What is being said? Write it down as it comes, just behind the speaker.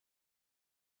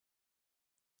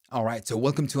All right, so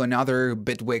welcome to another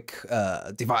Bitwig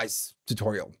device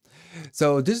tutorial.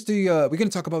 So this is we're going to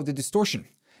talk about the distortion.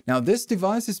 Now this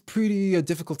device is pretty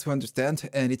difficult to understand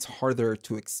and it's harder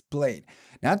to explain.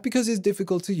 Not because it's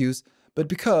difficult to use, but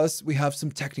because we have some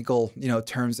technical,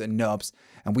 terms and knobs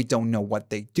and we don't know what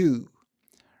they do.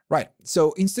 Right,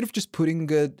 so instead of just putting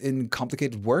it in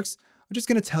complicated words, I'm just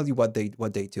going to tell you what they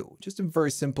do. Just in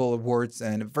very simple words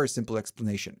and a very simple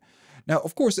explanation. Now,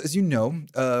 of course, as you know,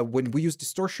 when we use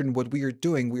distortion, what we are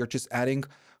doing, we are just adding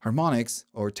harmonics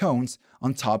or tones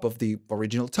on top of the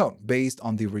original tone, based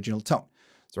on the original tone.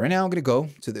 So right now I'm going to go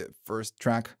to the first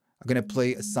track. I'm going to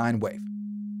play a sine wave.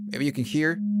 Maybe you can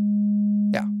hear.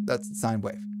 Yeah, that's the sine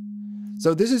wave.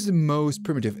 So this is the most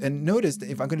primitive. And notice that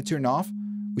if I'm going to turn off,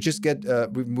 we just get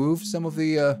remove some of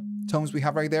the tones we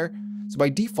have right there. So by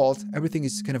default, everything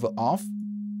is kind of off.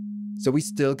 So we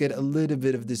still get a little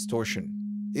bit of distortion,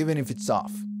 even if it's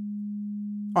off.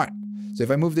 All right, so if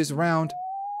I move this around,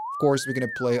 of course, we're going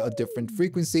to play a different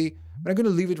frequency, but I'm going to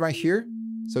leave it right here,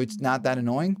 so it's not that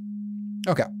annoying.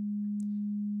 Okay.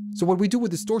 So what we do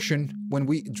with distortion, when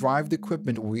we drive the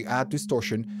equipment or we add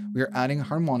distortion, we are adding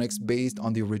harmonics based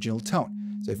on the original tone.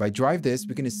 So if I drive this,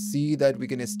 we're going to see that we're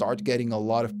going to start getting a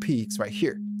lot of peaks right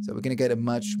here. So we're going to get a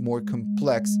much more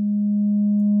complex,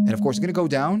 and of course, it's going to go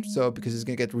down, so because it's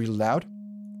going to get really loud.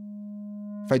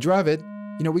 If I drive it,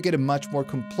 we get a much more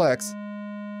complex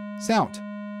sound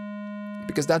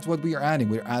because that's what we are adding.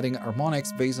 We're adding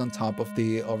harmonics based on top of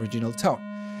the original tone.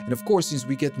 And of course, since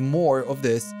we get more of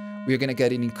this, we're going to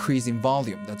get an increase in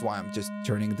volume. That's why I'm just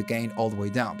turning the gain all the way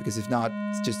down, because if not,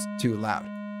 it's just too loud.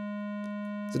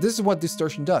 So this is what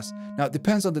distortion does. Now, it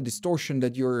depends on the distortion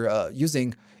that you're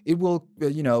using. It will,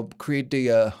 create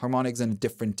the harmonics in a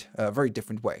different, very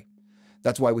different way.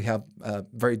 That's why we have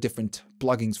very different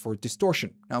plugins for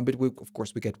distortion. Now, but of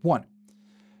course, we get one.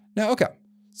 Now, okay,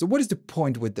 so what is the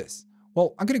point with this?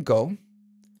 Well, I'm going to go,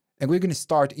 and we're going to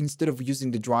start, instead of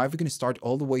using the drive, we're going to start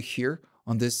all the way here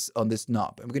on this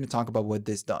knob. And we're going to talk about what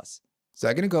this does. So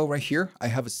I'm going to go right here. I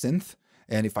have a synth,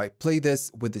 and if I play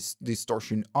this with this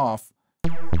distortion off,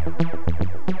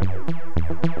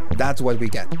 that's what we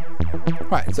get.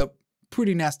 Right, so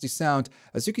pretty nasty sound.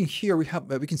 As you can hear, we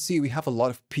can see we have a lot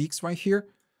of peaks right here.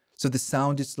 So the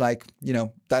sound is like,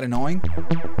 that annoying.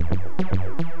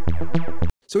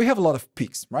 So we have a lot of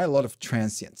peaks, right? A lot of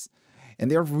transients, and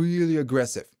they're really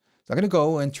aggressive. So I'm gonna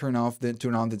go and turn on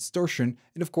the distortion,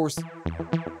 and of course,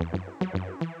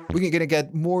 we're gonna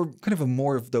get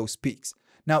more of those peaks.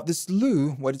 Now the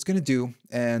slew, what it's gonna do,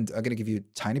 and I'm gonna give you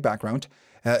a tiny background.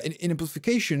 In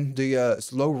amplification, the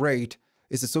slow rate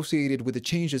is associated with the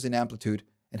changes in amplitude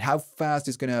and how fast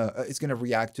it's gonna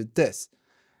react to this.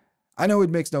 I know it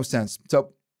makes no sense.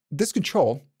 So this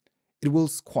control, it will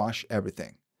squash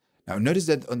everything. Now notice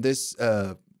that on this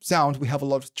sound we have a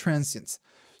lot of transients.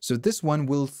 So this one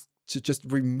will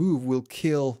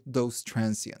kill those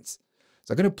transients.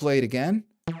 So I'm gonna play it again,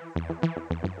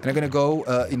 and I'm gonna go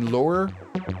in lower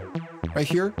right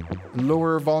here.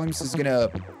 Lower volumes is gonna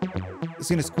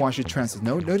squash the transients.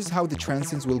 Notice how the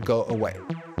transients will go away.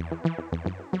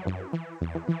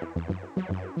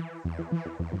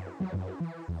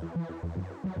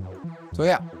 So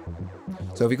yeah.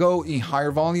 So if you go in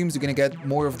higher volumes, you're gonna get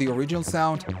more of the original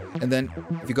sound, and then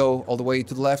if you go all the way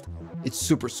to the left, it's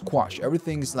super squashed.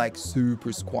 Everything is like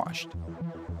super squashed.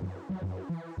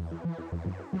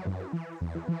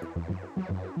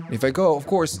 If I go, of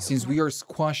course, since we are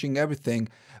squashing everything,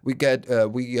 we get a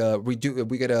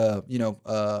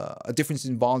difference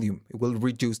in volume. It will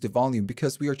reduce the volume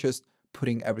because we are just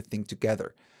putting everything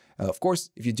together. Of course,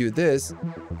 if you do this,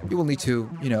 you will need to,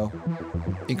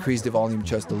 increase the volume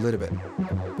just a little bit.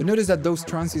 But notice that those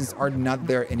transients are not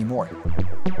there anymore.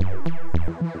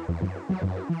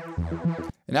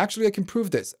 And actually, I can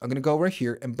prove this. I'm going to go right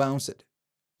here and bounce it.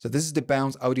 So this is the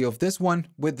bounce audio of this one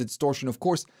with the distortion, of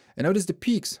course. And notice the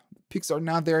peaks. Peaks are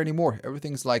not there anymore.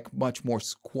 Everything's like much more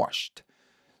squashed.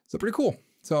 So pretty cool.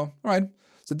 So, all right.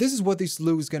 So this is what this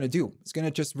slew is going to do. It's going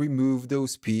to just remove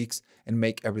those peaks and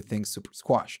make everything super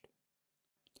squashed.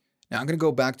 Now I'm going to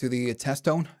go back to the test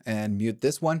tone and mute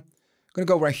this one. I'm going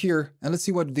to go right here and let's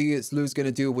see what the slew is going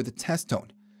to do with the test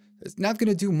tone. It's not going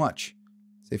to do much.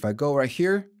 So if I go right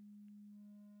here,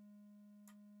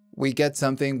 we get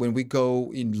something when we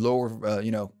go in lower,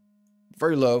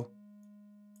 very low.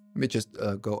 Let me just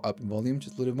go up in volume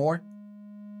just a little more.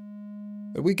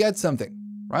 But we get something,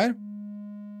 right?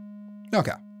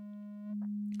 Okay.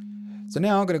 So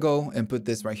now I'm going to go and put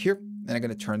this right here, and I'm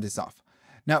going to turn this off.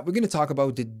 Now we're going to talk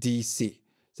about the DC.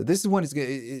 So this is one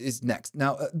is next.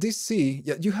 Now DC,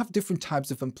 yeah, you have different types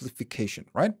of amplification,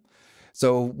 right?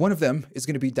 So one of them is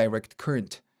going to be direct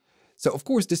current. So of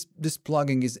course, this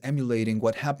plugin is emulating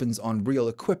what happens on real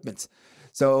equipment.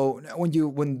 So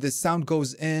when the sound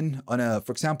goes in on a,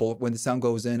 for example, when the sound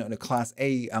goes in on a Class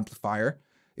A amplifier,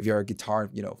 if you're a guitar,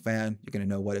 fan, you're gonna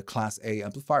know what a Class A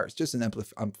amplifier is. Just an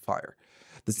amplifier.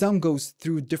 The sound goes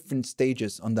through different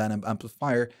stages on that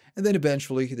amplifier, and then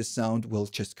eventually the sound will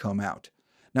just come out.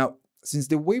 Now, since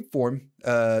the waveform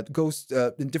goes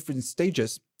in different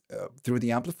stages through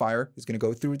the amplifier, it's going to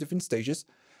go through different stages,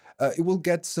 it will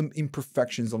get some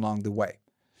imperfections along the way.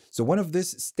 So one of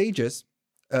these stages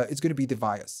is going to be the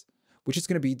bias, which is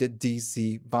going to be the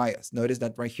DC bias. Notice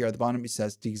that right here at the bottom it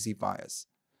says DC bias.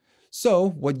 So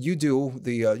what you do,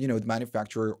 the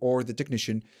manufacturer or the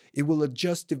technician, it will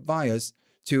adjust the bias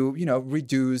to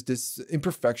reduce this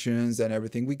imperfections and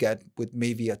everything we get with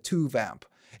maybe a tube amp.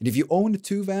 And if you own a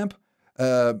tube amp,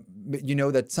 you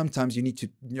know that sometimes you need to,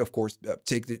 of course,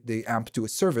 take the amp to a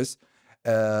service,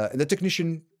 and the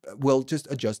technician will just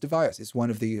adjust the bias. It's one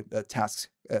of the tasks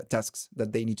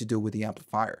that they need to do with the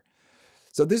amplifier.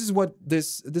 So this is what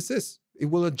this is. It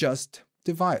will adjust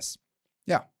the bias.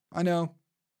 Yeah, I know.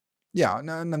 Yeah,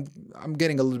 I'm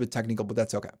getting a little bit technical, but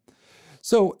that's okay.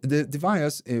 So the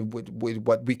bias, with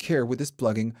what we care with this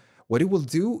plugin, what it will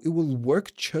do, it will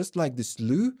work just like the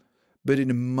slew, but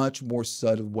in a much more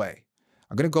subtle way.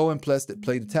 I'm going to go and play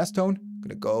the test tone. I'm going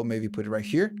to go maybe put it right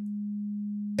here.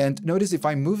 And notice if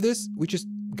I move this, we just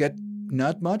get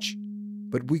not much,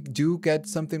 but we do get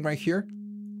something right here.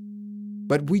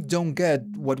 But we don't get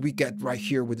what we get right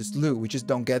here with the slew. We just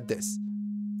don't get this.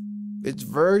 It's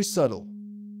very subtle.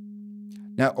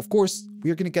 Now, of course, we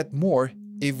are going to get more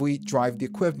if we drive the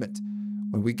equipment.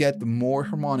 When we get more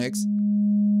harmonics,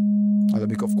 let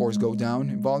me of course go down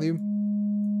in volume.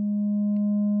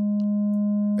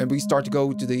 And we start to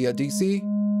go to the DC,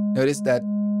 notice that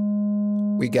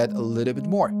we get a little bit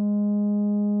more.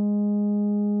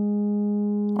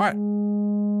 All right.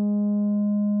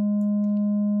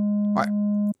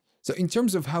 So in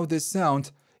terms of how this sounds,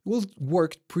 it will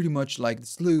work pretty much like the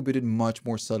slew, but in a much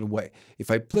more subtle way. If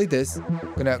I play this,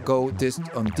 I'm gonna go this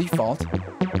on default.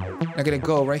 I'm gonna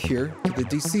go right here to the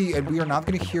DC, and we are not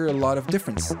gonna hear a lot of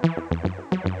difference.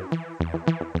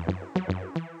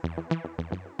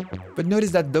 But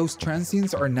notice that those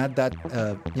transients are not that,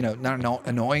 not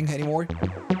annoying anymore.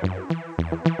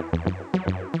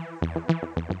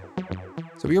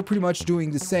 So we are pretty much doing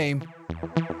the same.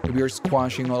 We are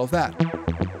squashing all of that.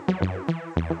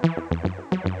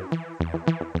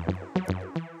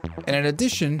 And in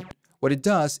addition, what it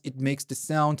does, it makes the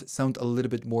sound a little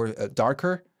bit more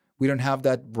darker. We don't have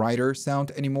that brighter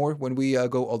sound anymore when we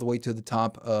go all the way to the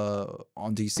top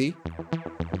on DC.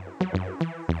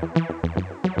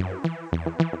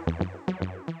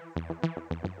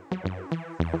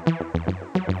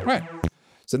 Right.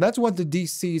 So that's what the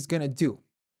DC is going to do.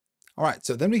 All right.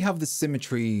 So then we have the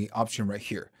symmetry option right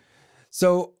here.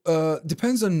 So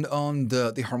depends on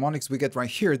the harmonics we get right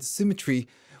here. The symmetry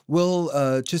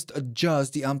will just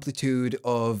adjust the amplitude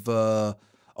of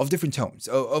different tones,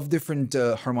 of different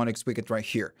harmonics we get right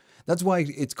here. That's why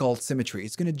it's called symmetry.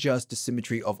 It's going to adjust the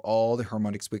symmetry of all the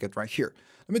harmonics we get right here.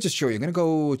 Let me just show you. I'm going to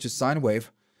go to sine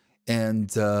wave, and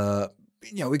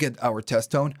we get our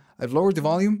test tone. I've lowered the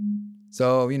volume,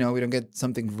 so we don't get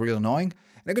something real annoying.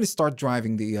 And I'm going to start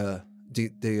driving the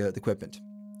equipment.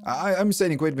 I'm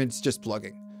saying equipment, it's just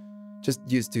plugging, just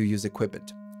used to use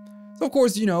equipment. So of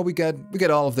course, we get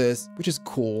all of this, which is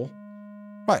cool.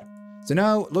 Right. So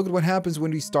now look at what happens when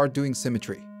we start doing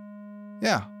symmetry.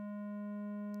 Yeah.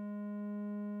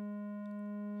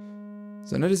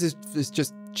 So notice it's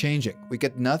just changing. We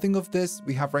get nothing of this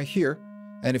we have right here.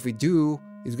 And if we do,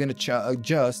 it's going to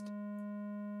adjust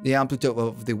the amplitude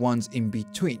of the ones in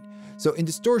between. So in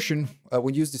distortion,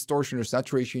 when you use distortion or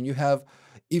saturation, you have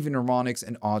even harmonics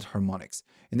and odd harmonics.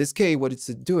 In this case, what it's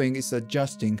doing is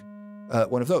adjusting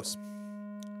one of those.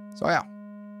 So yeah,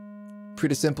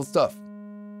 pretty simple stuff.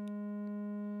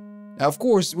 Now, of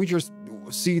course, we just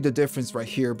see the difference right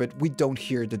here, but we don't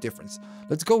hear the difference.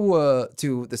 Let's go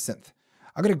to the synth.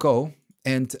 I'm gonna go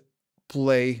and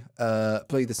play the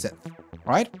synth.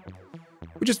 All right?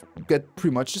 We just get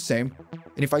pretty much the same.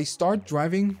 And if I start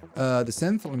driving the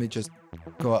synth, let me just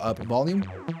go up in volume.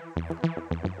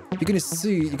 You're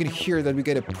gonna hear that we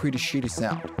get a pretty shitty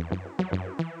sound.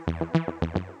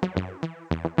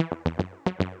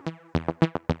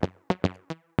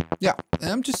 Yeah, and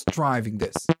I'm just driving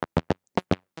this.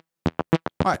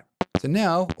 All right, so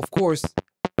now, of course,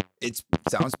 it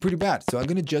sounds pretty bad. So I'm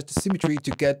gonna adjust the symmetry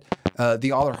to get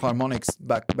the other harmonics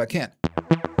back in.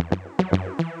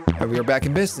 And we are back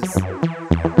in business.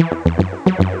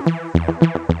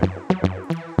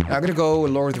 Now I'm gonna go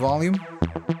lower the volume.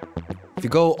 If you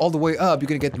go all the way up, you're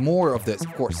gonna get more of this,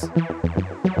 of course.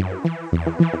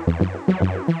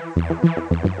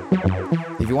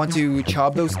 If you want to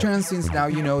chop those transients, now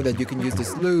you know that you can use the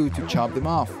slew to chop them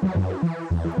off.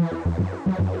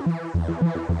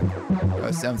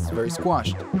 That sounds very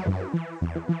squashed.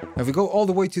 Now if we go all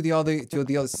the way to the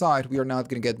other side, we are not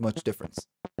gonna get much difference.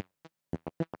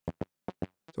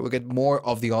 So we get more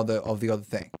of the other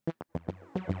thing.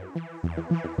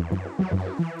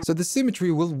 So the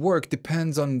symmetry will work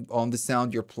depends on the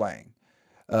sound you're playing.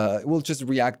 It will just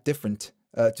react different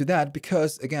to that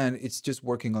because, again, it's just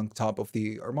working on top of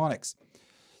the harmonics.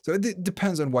 So it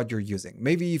depends on what you're using.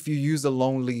 Maybe if you use a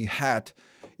lonely hat,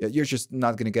 you're just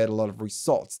not going to get a lot of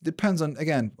results. Depends on,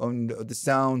 again, on the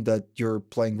sound that you're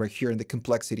playing right here and the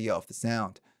complexity of the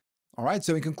sound. All right,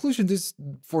 so in conclusion, these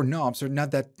 4 knobs are not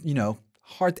that,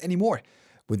 hard anymore.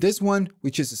 With this one,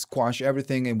 we just squash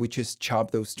everything and we just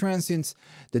chop those transients.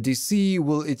 The DC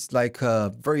it's like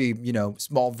a very,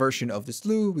 small version of the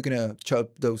slew. We're gonna chop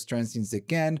those transients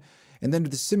again. And then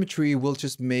with the symmetry, we'll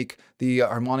just make the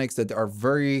harmonics that are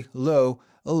very low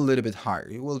a little bit higher.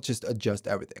 We'll just adjust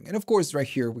everything. And of course, right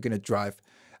here, we're gonna drive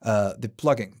the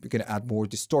plugin. We're gonna add more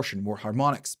distortion, more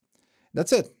harmonics.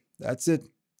 That's it. That's it.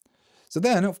 So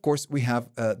then, of course, we have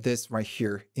this right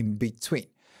here in between.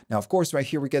 Now, of course, right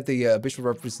here, we get the visual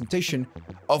representation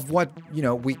of what,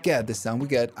 we get, the sound we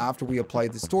get after we apply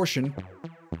distortion.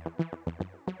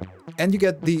 And you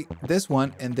get this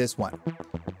one and this one.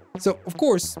 So, of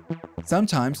course,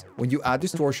 sometimes when you add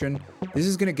distortion, this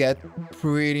is going to get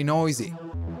pretty noisy,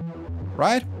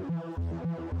 right?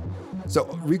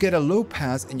 So we get a low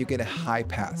pass and you get a high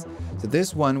pass. So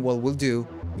this one, what we'll do,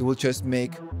 it will just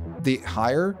make the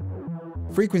higher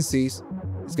frequencies,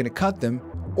 it's going to cut them,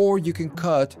 or you can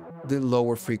cut the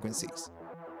lower frequencies.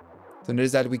 So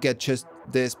notice that we get just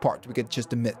this part, we get just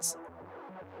the mids,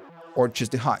 or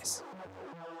just the highs.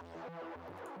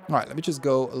 All right, let me just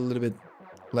go a little bit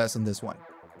less on this one.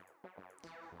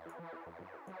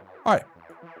 All right,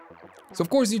 so of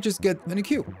course you just get an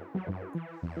EQ.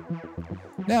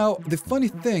 Now, the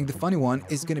funny one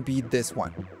is going to be this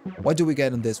one. What do we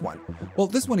get on this one? Well,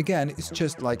 this one again is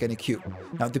just like an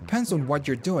EQ. Now, it depends on what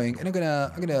you're doing, and I'm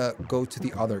gonna go to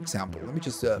the other example. Let me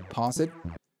just pause it.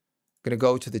 I'm gonna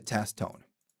go to the test tone.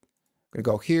 I'm gonna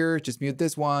go here, just mute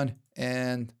this one,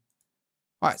 and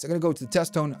all right. So I'm gonna go to the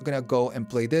test tone. I'm gonna go and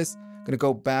play this. I'm gonna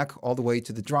go back all the way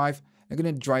to the drive. I'm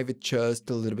gonna drive it just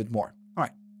a little bit more. All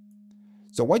right.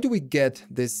 So why do we get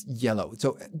this yellow?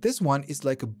 So this one is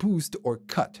like a boost or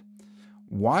cut.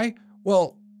 Why?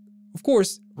 Well, of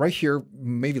course, right here,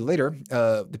 maybe later,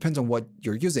 depends on what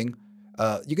you're using,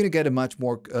 you're going to get a much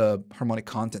more harmonic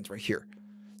content right here.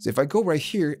 So if I go right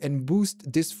here and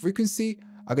boost this frequency,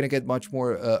 I'm going to get much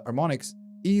more harmonics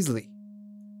easily.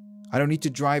 I don't need to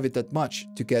drive it that much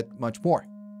to get much more.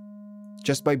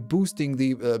 Just by boosting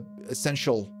the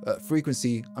essential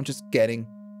frequency, I'm just getting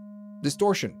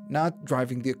distortion, not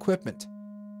driving the equipment.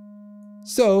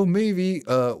 So maybe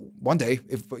one day,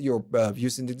 if you're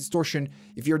using the distortion,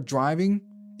 if you're driving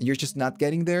and you're just not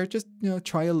getting there, just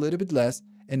try a little bit less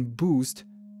and boost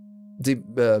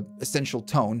the essential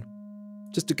tone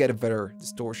just to get a better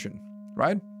distortion,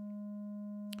 right?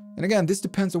 And again, this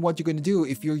depends on what you're going to do.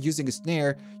 If you're using a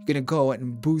snare, you're going to go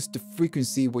and boost the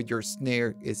frequency what your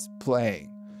snare is playing.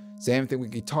 Same thing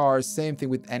with guitars, same thing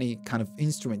with any kind of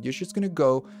instrument. You're just going to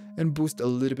go and boost a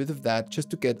little bit of that just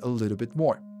to get a little bit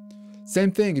more.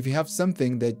 Same thing, if you have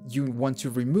something that you want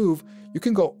to remove, you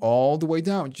can go all the way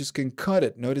down. You just can cut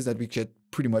it. Notice that we get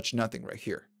pretty much nothing right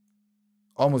here.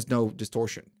 Almost no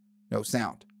distortion, no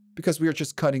sound, because we are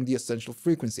just cutting the essential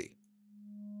frequency.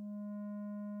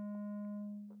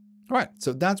 All right,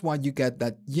 so that's why you get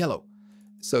that yellow.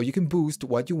 So you can boost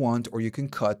what you want or you can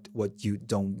cut what you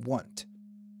don't want.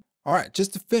 All right,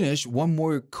 just to finish, one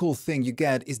more cool thing you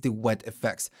get is the wet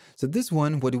effects. So this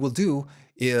one, what it will do,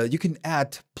 you can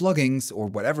add plugins or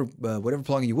whatever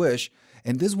plugin you wish,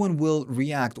 and this one will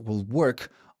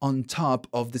work on top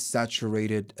of the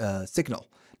saturated signal,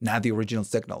 not the original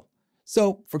signal.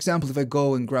 So, for example, if I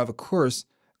go and grab a chorus,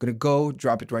 I'm gonna go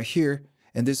drop it right here,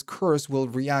 and this chorus will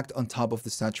react on top of the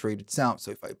saturated sound.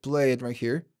 So if I play it right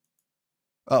here,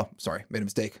 oh, sorry, made a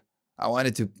mistake. I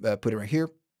wanted to put it right here.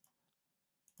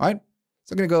 All right,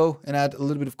 so I'm gonna go and add a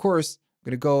little bit of chorus.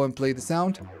 I'm gonna go and play the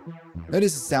sound.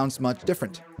 Notice it sounds much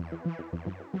different.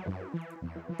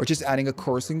 We're just adding a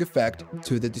chorusing effect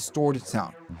to the distorted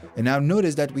sound. And now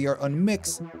notice that we are on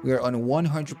mix, we are on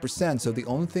 100%, so the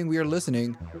only thing we are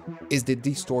listening is the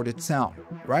distorted sound,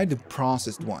 right? The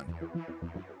processed one.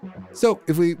 So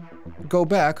if we go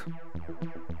back,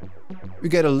 we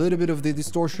get a little bit of the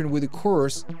distortion with the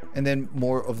chorus and then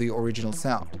more of the original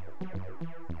sound.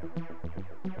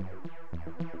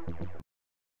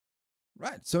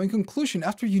 Right. So in conclusion,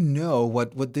 after you know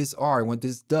what these are and what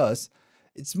this does,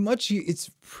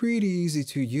 it's pretty easy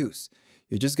to use.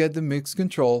 You just get the mix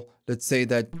control. Let's say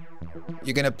that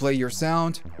you're gonna play your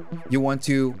sound. You want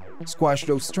to squash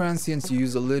those transients. You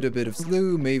use a little bit of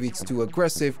slew. Maybe it's too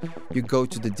aggressive. You go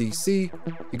to the DC.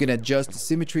 You can adjust the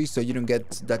symmetry so you don't get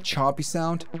that choppy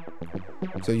sound.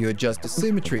 So you adjust the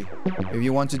symmetry. If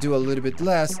you want to do a little bit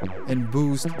less and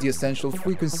boost the essential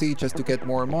frequency just to get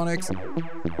more harmonics,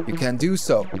 you can do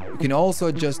so. You can also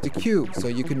adjust the Q so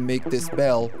you can make this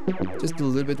bell just a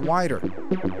little bit wider.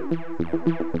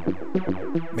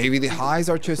 Maybe the highs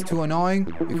are just too annoying,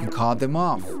 you can cut them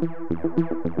off.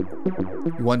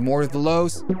 You want more of the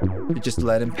lows, you just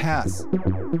let them pass.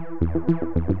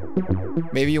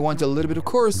 Maybe you want a little bit of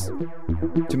chorus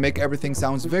to make everything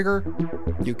sound bigger,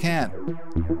 you can.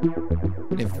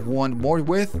 And if you want more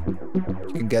width,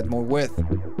 you can get more width.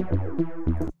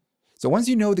 So once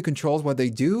you know the controls, what they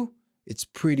do, it's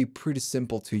pretty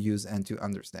simple to use and to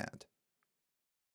understand.